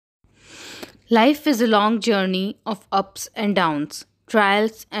Life is a long journey of ups and downs,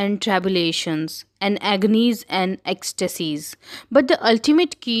 trials and tribulations, and agonies and ecstasies. But the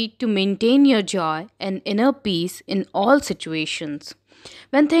ultimate key to maintain your joy and inner peace in all situations.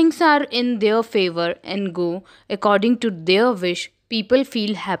 When things are in their favor and go according to their wish, people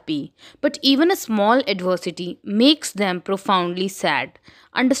feel happy. But even a small adversity makes them profoundly sad.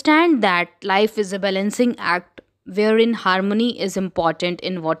 Understand that life is a balancing act wherein harmony is important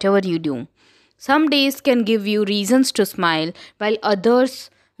in whatever you do. Some days can give you reasons to smile, while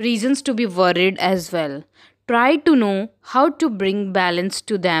others reasons to be worried as well. Try to know how to bring balance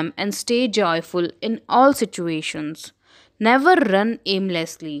to them and stay joyful in all situations. Never run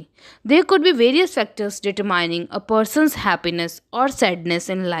aimlessly. There could be various factors determining a person's happiness or sadness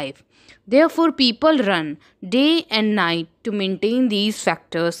in life. Therefore, people run day and night to maintain these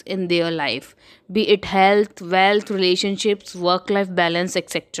factors in their life, be it health, wealth, relationships, work life balance,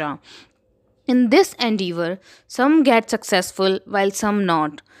 etc. In this endeavor, some get successful while some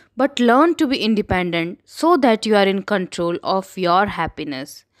not, but learn to be independent so that you are in control of your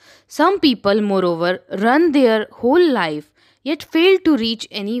happiness. Some people, moreover, run their whole life yet fail to reach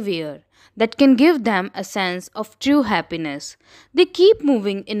anywhere that can give them a sense of true happiness. They keep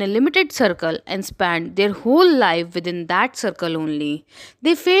moving in a limited circle and spend their whole life within that circle only.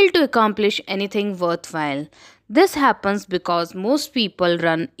 They fail to accomplish anything worthwhile. This happens because most people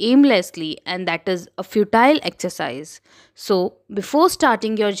run aimlessly, and that is a futile exercise. So, before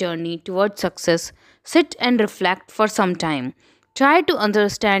starting your journey towards success, sit and reflect for some time. Try to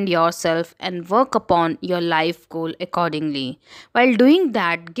understand yourself and work upon your life goal accordingly. While doing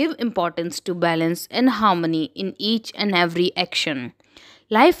that, give importance to balance and harmony in each and every action.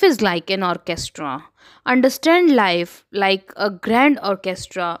 Life is like an orchestra. Understand life like a grand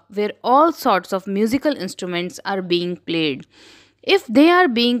orchestra where all sorts of musical instruments are being played. If they are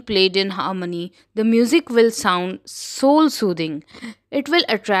being played in harmony, the music will sound soul soothing. It will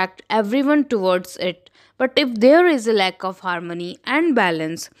attract everyone towards it. But if there is a lack of harmony and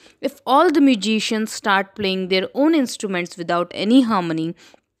balance, if all the musicians start playing their own instruments without any harmony,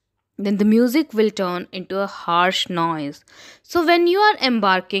 then the music will turn into a harsh noise. So, when you are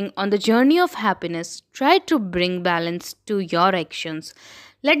embarking on the journey of happiness, try to bring balance to your actions.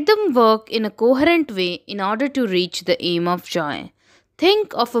 Let them work in a coherent way in order to reach the aim of joy.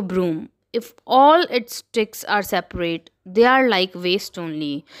 Think of a broom. If all its sticks are separate, they are like waste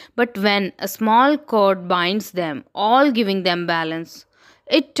only. But when a small cord binds them, all giving them balance,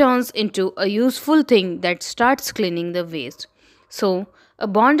 it turns into a useful thing that starts cleaning the waste. So, a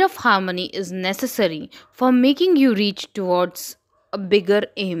bond of harmony is necessary for making you reach towards a bigger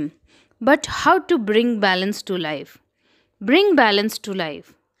aim. But how to bring balance to life? Bring balance to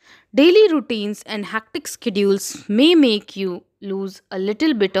life. Daily routines and hectic schedules may make you lose a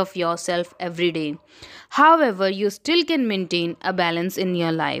little bit of yourself every day. However, you still can maintain a balance in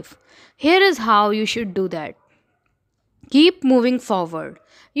your life. Here is how you should do that. Keep moving forward.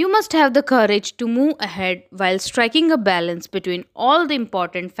 You must have the courage to move ahead while striking a balance between all the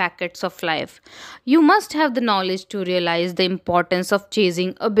important facets of life. You must have the knowledge to realize the importance of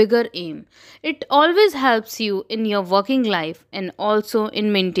chasing a bigger aim. It always helps you in your working life and also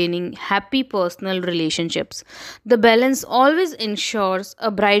in maintaining happy personal relationships. The balance always ensures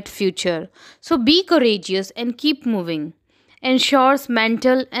a bright future. So be courageous and keep moving. Ensures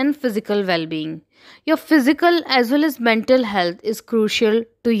mental and physical well being. Your physical as well as mental health is crucial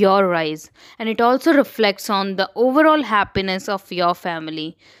to your rise, and it also reflects on the overall happiness of your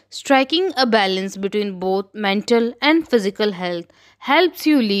family. Striking a balance between both mental and physical health helps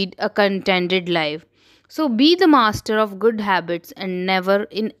you lead a contented life. So be the master of good habits and never,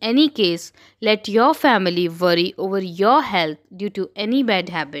 in any case, let your family worry over your health due to any bad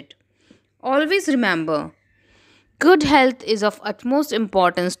habit. Always remember, good health is of utmost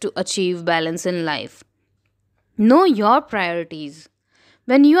importance to achieve balance in life. Know your priorities.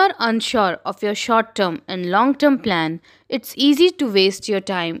 When you are unsure of your short term and long term plan, it's easy to waste your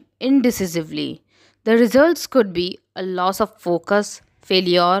time indecisively. The results could be a loss of focus,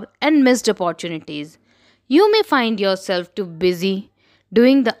 failure, and missed opportunities. You may find yourself too busy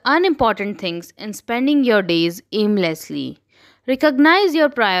doing the unimportant things and spending your days aimlessly. Recognize your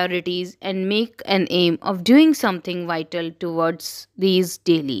priorities and make an aim of doing something vital towards these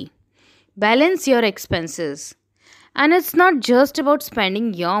daily. Balance your expenses. And it's not just about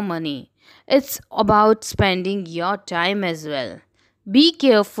spending your money, it's about spending your time as well. Be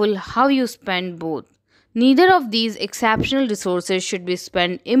careful how you spend both. Neither of these exceptional resources should be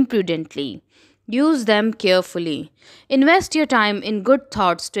spent imprudently. Use them carefully. Invest your time in good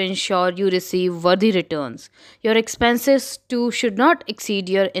thoughts to ensure you receive worthy returns. Your expenses too should not exceed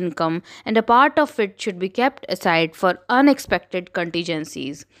your income, and a part of it should be kept aside for unexpected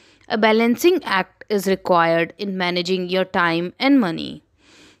contingencies. A balancing act is required in managing your time and money.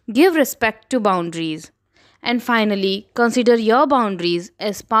 Give respect to boundaries. And finally, consider your boundaries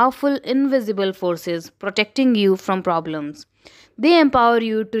as powerful invisible forces protecting you from problems. They empower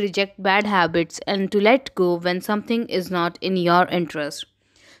you to reject bad habits and to let go when something is not in your interest.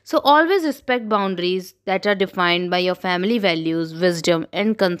 So, always respect boundaries that are defined by your family values, wisdom,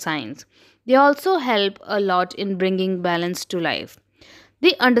 and conscience. They also help a lot in bringing balance to life.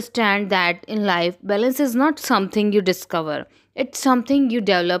 They understand that in life, balance is not something you discover, it's something you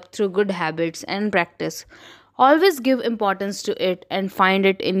develop through good habits and practice. Always give importance to it and find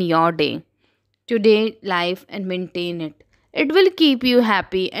it in your day, today, life, and maintain it. It will keep you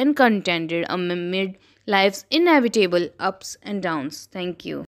happy and contented amid life's inevitable ups and downs. Thank you.